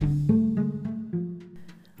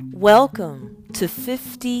Welcome to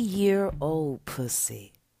 50-Year-Old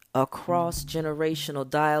Pussy, a cross-generational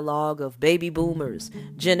dialogue of baby boomers,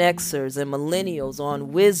 Gen Xers, and millennials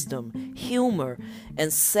on wisdom, humor,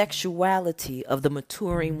 and sexuality of the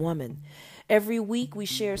maturing woman. Every week we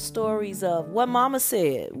share stories of what mama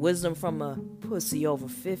said, wisdom from a pussy over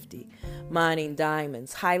 50, mining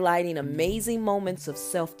diamonds, highlighting amazing moments of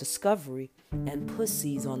self-discovery, and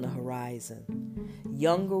pussies on the horizon.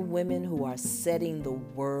 Younger women who are setting the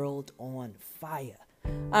world on fire.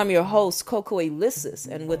 I'm your host, Coco Elyssis,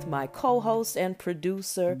 and with my co-host and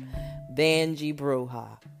producer, Vanjie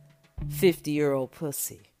Bruja. 50-Year-Old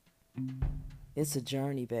Pussy. It's a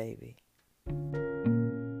journey, baby.